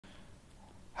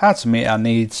How to meet our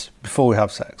needs before we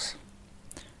have sex.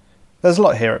 There's a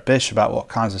lot here at BISH about what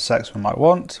kinds of sex we might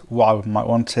want, why we might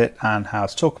want it, and how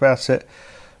to talk about it.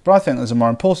 But I think there's a more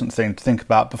important thing to think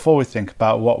about before we think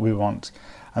about what we want,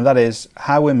 and that is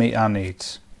how we meet our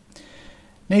needs.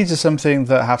 Needs are something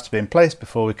that have to be in place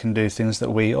before we can do things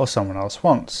that we or someone else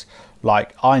wants.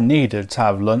 Like, I needed to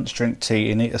have lunch, drink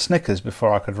tea and eat a Snickers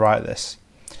before I could write this.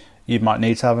 You might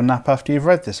need to have a nap after you've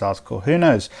read this article, who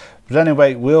knows? But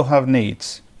anyway, we'll have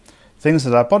needs. Things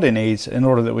that our body needs in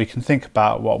order that we can think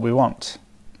about what we want.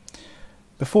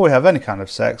 Before we have any kind of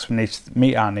sex, we need to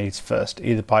meet our needs first,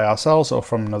 either by ourselves or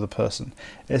from another person.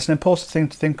 It's an important thing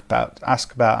to think about,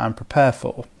 ask about and prepare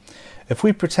for. If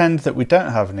we pretend that we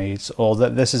don't have needs, or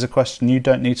that this is a question you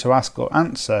don't need to ask or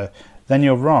answer, then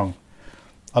you're wrong.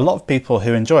 A lot of people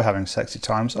who enjoy having sexy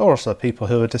times are also people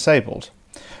who are disabled.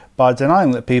 By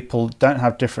denying that people don't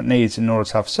have different needs in order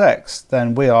to have sex,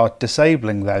 then we are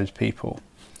disabling those people.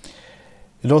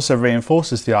 It also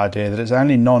reinforces the idea that it's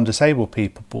only non-disabled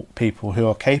people who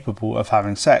are capable of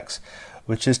having sex,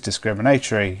 which is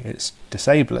discriminatory, it's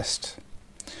disablist.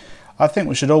 I think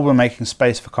we should all be making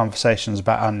space for conversations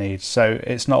about our needs, so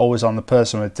it's not always on the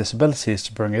person with disabilities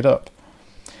to bring it up.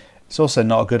 It's also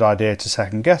not a good idea to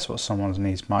second guess what someone's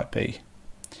needs might be.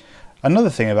 Another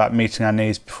thing about meeting our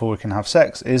needs before we can have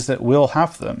sex is that we'll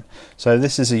have them, so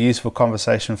this is a useful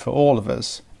conversation for all of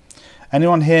us.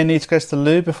 Anyone here need to go to the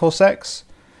loo before sex?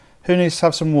 Who needs to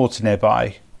have some water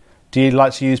nearby? Do you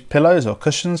like to use pillows or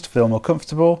cushions to feel more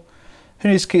comfortable? Who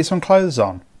needs to keep some clothes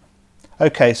on?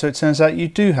 Okay, so it turns out you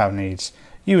do have needs.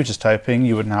 You were just hoping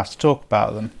you wouldn't have to talk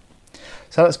about them.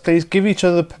 So let's please give each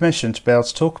other permission to be able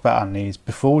to talk about our needs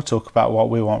before we talk about what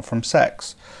we want from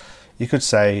sex. You could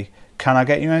say, can I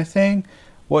get you anything?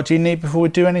 What do you need before we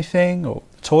do anything? Or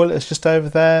the toilet is just over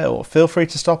there. Or feel free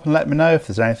to stop and let me know if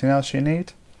there's anything else you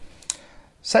need.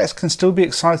 Sex can still be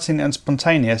exciting and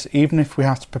spontaneous even if we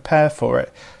have to prepare for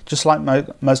it. Just like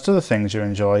most other things you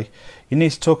enjoy, you need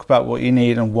to talk about what you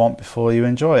need and want before you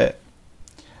enjoy it.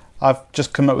 I've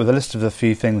just come up with a list of the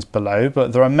few things below,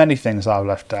 but there are many things I've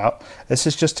left out. This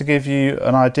is just to give you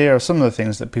an idea of some of the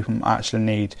things that people actually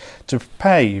need to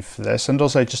prepare you for this, and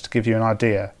also just to give you an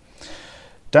idea.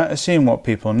 Don't assume what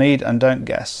people need and don't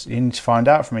guess. You need to find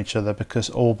out from each other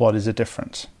because all bodies are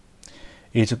different.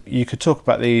 You could talk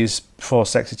about these before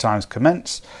sexy times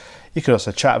commence. You could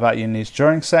also chat about your needs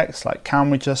during sex, like can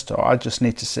we just, or I just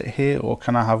need to sit here, or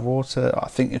can I have water, I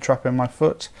think you're trapping my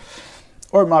foot.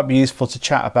 Or it might be useful to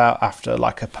chat about after,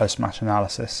 like a post-match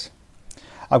analysis.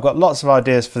 I've got lots of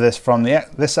ideas for this from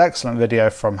this excellent video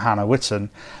from Hannah Witten,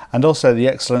 and also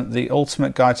The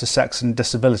Ultimate Guide to Sex and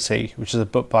Disability, which is a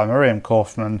book by Miriam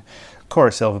Kaufman,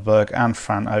 Corey Silverberg and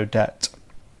Fran Odette.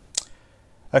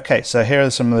 Okay, so here are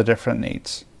some of the different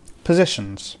needs.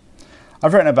 Positions.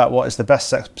 I've written about what is the best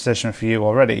sex position for you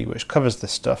already, which covers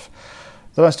this stuff.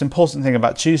 The most important thing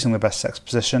about choosing the best sex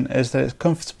position is that it's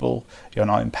comfortable, you're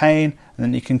not in pain, and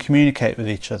then you can communicate with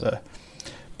each other.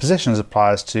 Positions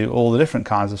applies to all the different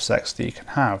kinds of sex that you can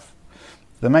have.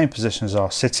 The main positions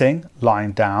are sitting,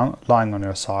 lying down, lying on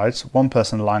your sides, one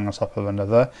person lying on top of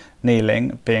another,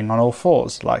 kneeling, being on all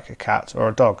fours, like a cat or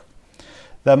a dog.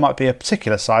 There might be a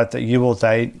particular side that you or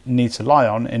they need to lie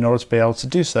on in order to be able to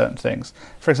do certain things.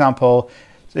 For example,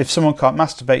 if someone can't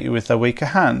masturbate you with their weaker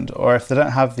hand, or if they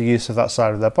don't have the use of that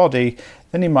side of their body,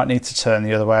 then you might need to turn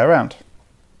the other way around.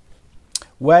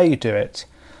 Where you do it.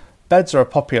 Beds are a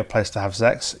popular place to have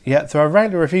sex, yet there are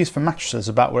rarely reviews for mattresses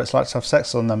about what it's like to have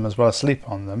sex on them as well as sleep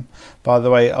on them. By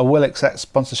the way, I will accept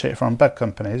sponsorship from bed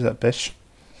companies at BISH.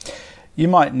 You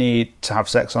might need to have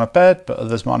sex on a bed, but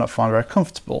others might not find very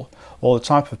comfortable, or the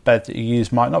type of bed that you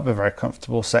use might not be very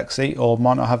comfortable, sexy, or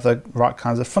might not have the right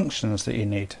kinds of functions that you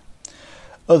need.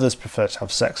 Others prefer to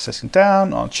have sex sitting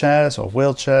down, on chairs or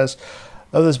wheelchairs.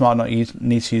 Others might not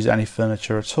need to use any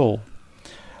furniture at all.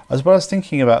 As well as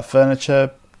thinking about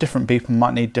furniture, different people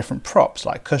might need different props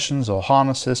like cushions or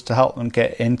harnesses to help them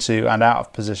get into and out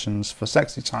of positions for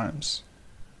sexy times.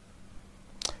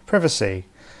 Privacy.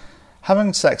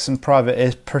 Having sex in private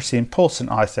is pretty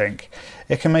important, I think.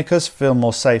 It can make us feel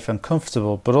more safe and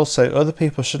comfortable, but also other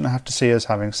people shouldn't have to see us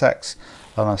having sex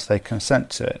unless they consent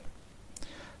to it.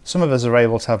 Some of us are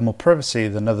able to have more privacy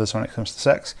than others when it comes to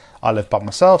sex. I live by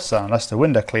myself, so unless the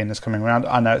window cleaner's coming around,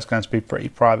 I know it's going to be pretty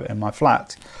private in my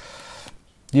flat.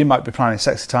 You might be planning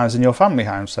sexy times in your family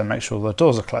home, so make sure the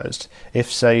doors are closed.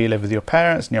 If, say, you live with your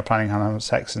parents and you're planning on having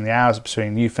sex in the hours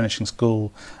between you finishing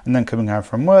school and then coming home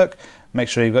from work, make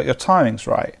sure you've got your timings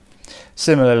right.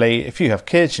 Similarly, if you have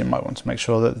kids, you might want to make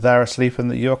sure that they're asleep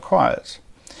and that you're quiet.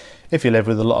 If you live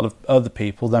with a lot of other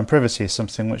people, then privacy is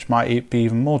something which might be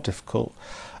even more difficult.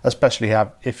 especially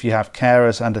if you have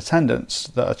carers and attendants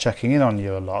that are checking in on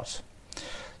you a lot.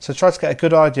 So try to get a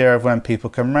good idea of when people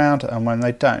come round and when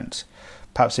they don't.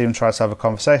 Perhaps even try to have a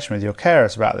conversation with your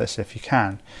carers about this if you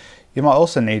can. You might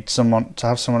also need to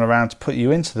have someone around to put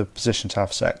you into the position to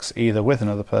have sex, either with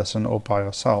another person or by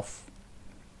yourself.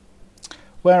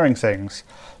 Wearing things.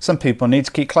 Some people need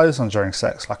to keep clothes on during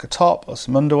sex, like a top or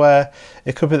some underwear.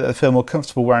 It could be that they feel more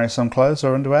comfortable wearing some clothes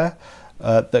or underwear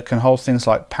that can hold things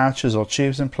like pouches or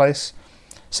tubes in place.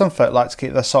 Some folk like to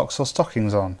keep their socks or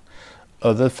stockings on.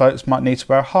 Other folks might need to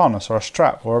wear a harness or a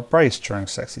strap or a brace during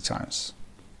sexy times.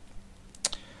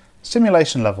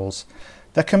 Stimulation levels.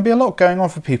 There can be a lot going on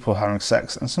for people having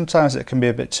sex, and sometimes it can be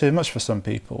a bit too much for some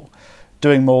people.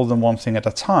 Doing more than one thing at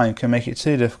a time can make it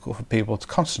too difficult for people to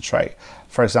concentrate,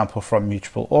 for example from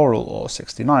mutual oral or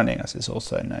 69ing as it's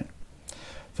also known.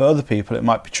 For other people it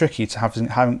might be tricky to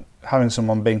having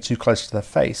someone being too close to their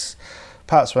face.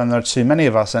 Perhaps when there are too many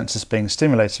of our senses being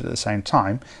stimulated at the same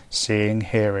time, seeing,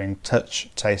 hearing, touch,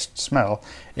 taste, smell,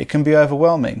 it can be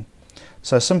overwhelming.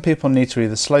 So some people need to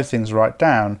either slow things right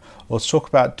down or talk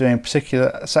about doing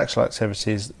particular sexual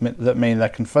activities that mean they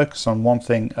can focus on one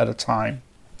thing at a time.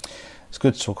 It's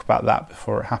good to talk about that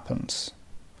before it happens.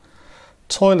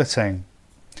 Toileting.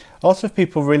 A lot of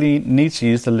people really need to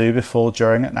use the loo before,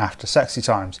 during and after sexy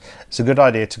times. It's a good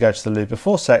idea to go to the loo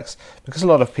before sex because a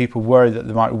lot of people worry that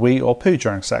they might wee or poo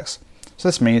during sex. So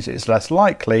this means it's less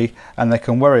likely and they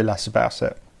can worry less about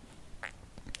it.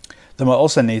 They might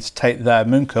also need to take their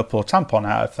moon cup or tampon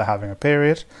out if they're having a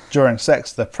period. During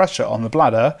sex, the pressure on the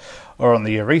bladder or on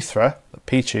the urethra, the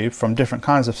pee tube, from different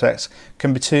kinds of sex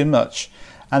can be too much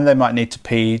and they might need to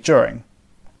pee during.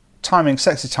 Timing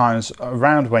sexy times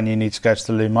around when you need to go to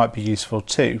the loo might be useful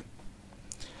too.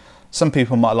 Some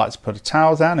people might like to put a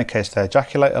towel down in case they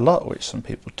ejaculate a lot, which some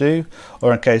people do,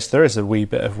 or in case there is a wee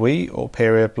bit of wee or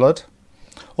period blood.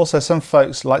 Also, some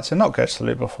folks like to not go to the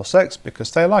loo before sex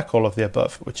because they like all of the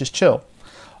above, which is chill.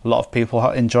 A lot of people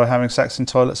enjoy having sex in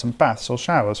toilets and baths or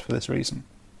showers for this reason.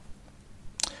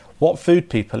 What food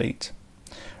people eat.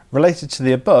 Related to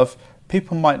the above,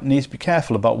 people might need to be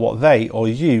careful about what they or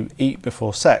you eat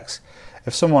before sex.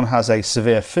 If someone has a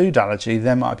severe food allergy,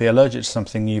 they might be allergic to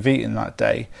something you've eaten that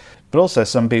day. But also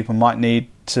some people might need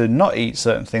to not eat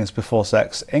certain things before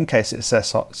sex in case it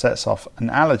sets off an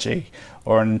allergy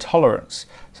or an intolerance.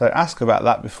 So ask about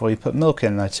that before you put milk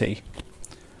in their tea.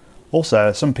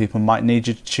 Also, some people might need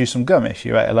you to chew some gum if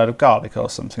you ate a load of garlic or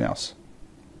something else.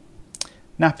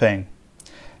 Napping.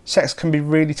 Sex can be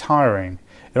really tiring.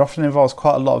 It often involves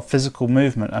quite a lot of physical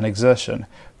movement and exertion,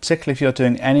 particularly if you're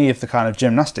doing any of the kind of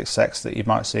gymnastic sex that you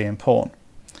might see in porn.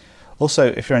 Also,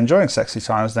 if you're enjoying sexy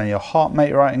times, then your heart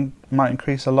rate might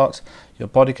increase a lot, your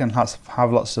body can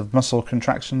have lots of muscle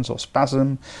contractions or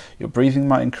spasm, your breathing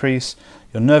might increase,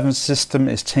 your nervous system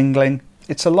is tingling.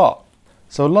 It's a lot.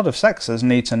 So a lot of sexers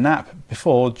need to nap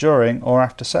before, during or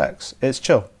after sex. It's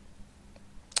chill.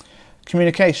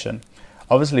 Communication.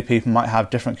 Obviously people might have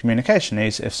different communication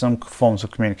needs if some forms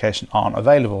of communication aren't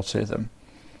available to them.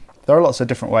 There are lots of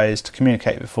different ways to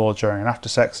communicate before, during and after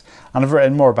sex, and I've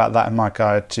written more about that in my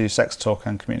guide to sex talk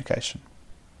and communication.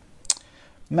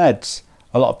 Meds.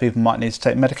 A lot of people might need to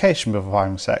take medication before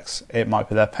having sex. It might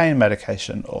be their pain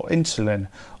medication or insulin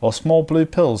or small blue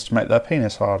pills to make their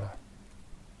penis harder.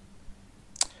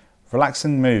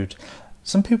 Relaxing mood.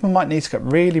 Some people might need to get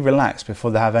really relaxed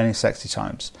before they have any sexy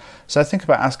times. So think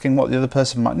about asking what the other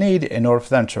person might need in order for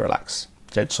them to relax.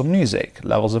 Gentle music,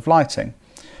 levels of lighting.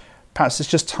 Perhaps it's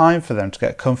just time for them to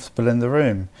get comfortable in the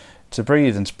room, to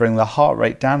breathe and to bring their heart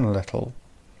rate down a little.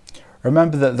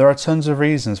 Remember that there are tons of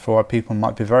reasons for why people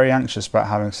might be very anxious about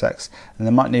having sex, and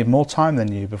they might need more time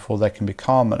than you before they can be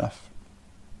calm enough.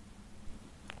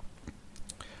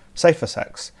 Safer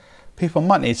sex. People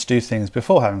might need to do things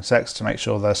before having sex to make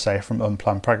sure they're safe from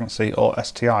unplanned pregnancy or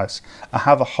STIs. I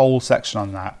have a whole section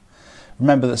on that.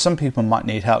 Remember that some people might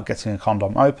need help getting a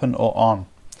condom open or on.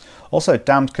 Also,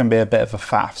 dams can be a bit of a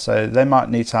faff, so they might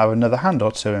need to have another hand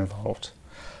or two involved.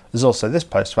 There's also this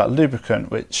post about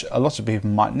lubricant, which a lot of people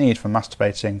might need for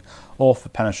masturbating or for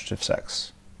penetrative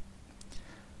sex.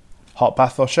 Hot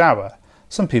bath or shower.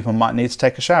 Some people might need to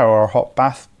take a shower or a hot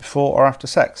bath before or after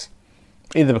sex,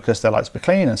 either because they like to be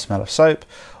clean and smell of soap,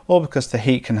 or because the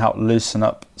heat can help loosen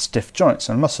up stiff joints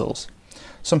and muscles.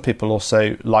 Some people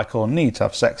also like or need to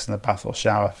have sex in the bath or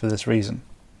shower for this reason.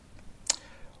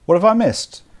 What have I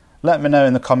missed? Let me know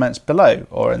in the comments below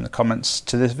or in the comments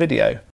to this video.